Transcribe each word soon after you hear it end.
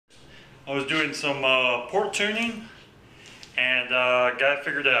I was doing some port tuning and got it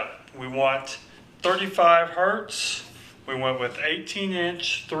figured out. We want 35 hertz. We went with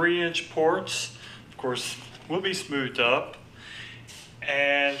 18-inch, 3-inch ports. Of course, will be smoothed up.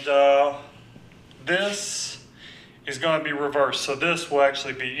 And this is going to be reversed. So this will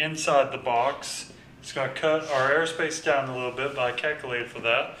actually be inside the box. It's going to cut our airspace down a little bit, but I calculated for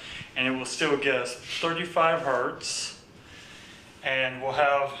that. And it will still get us 35 hertz. And we'll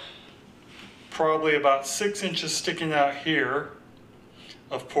have probably about 6 inches sticking out here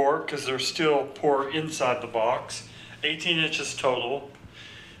of port, because there's still port inside the box. 18 inches total.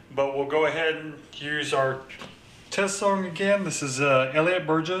 But we'll go ahead and use our test song again. This is Elliot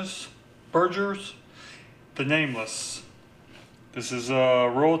Burgess, The Nameless. This is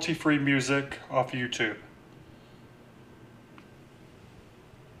royalty-free music off YouTube.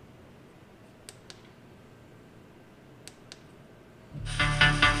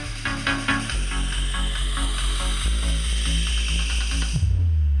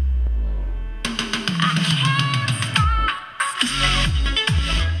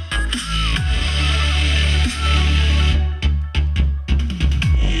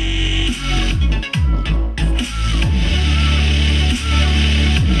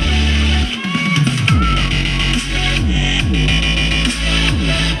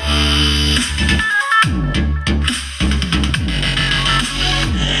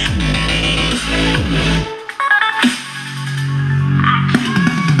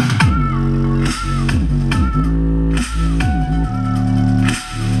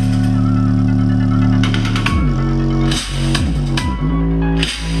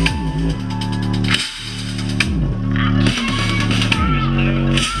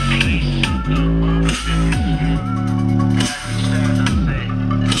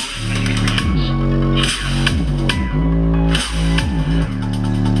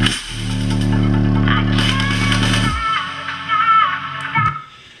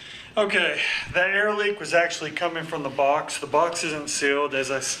 Okay, that air leak was actually coming from the box. The box isn't sealed.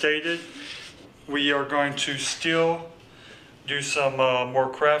 As I stated, we are going to still do some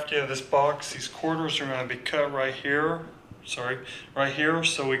more crafting of this box. These quarters are going to be cut right here, right here,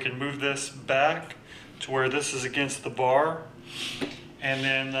 so we can move this back to where this is against the bar. And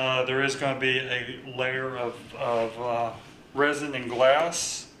then there is going to be a layer of resin and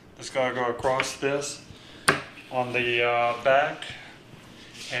glass that's going to go across this on the back.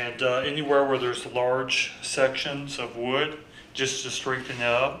 And anywhere where there's large sections of wood, just to strengthen it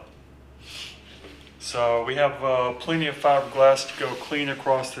up. So we have plenty of fiberglass to go clean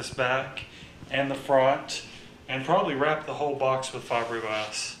across this back and the front, and probably wrap the whole box with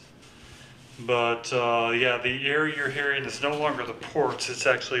fiberglass. But yeah, the air you're hearing is no longer the ports, it's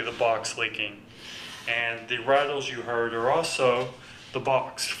actually the box leaking. And the rattles you heard are also the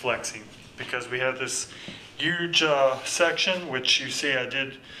box flexing, because we have this huge section, which you see I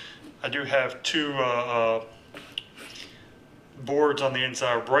do have two boards on the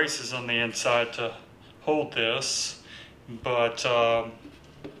inside, or braces on the inside to hold this, but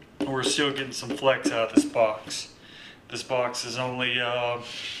we're still getting some flex out of this box. This box is only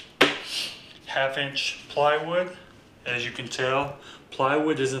 1/2-inch plywood. As you can tell,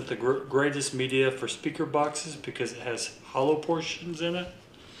 plywood isn't the greatest media for speaker boxes because it has hollow portions in it,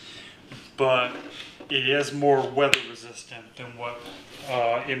 but it is more weather resistant than what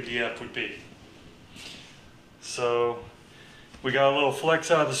MDF would be. So we got a little flex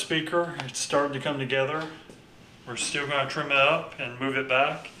out of the speaker. It's starting to come together. We're still going to trim it up and move it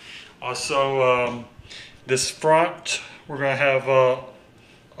back. Also, this front, we're going to have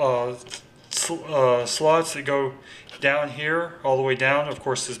slots that go down here, all the way down. Of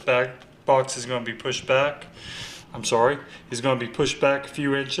course, this back box is going to be pushed back. It's going to be pushed back a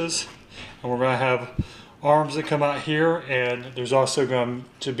few inches. And we're going to have arms that come out here, and there's also going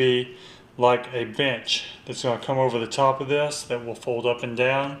to be like a bench that's going to come over the top of this that will fold up and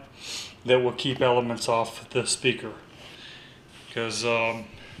down, that will keep elements off the speaker. Because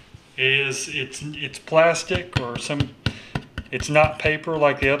it's plastic, or it's not paper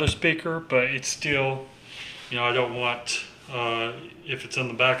like the other speaker, but it's still, I don't want, if it's on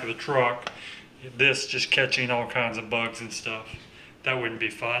the back of the truck, this just catching all kinds of bugs and stuff. That wouldn't be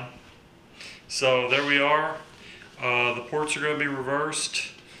fun. So there we are. The ports are going to be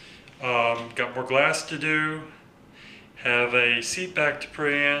reversed. Got more glass to do. Have a seat back to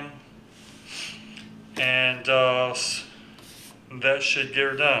put in. And that should get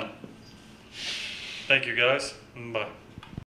her done. Thank you guys. Bye.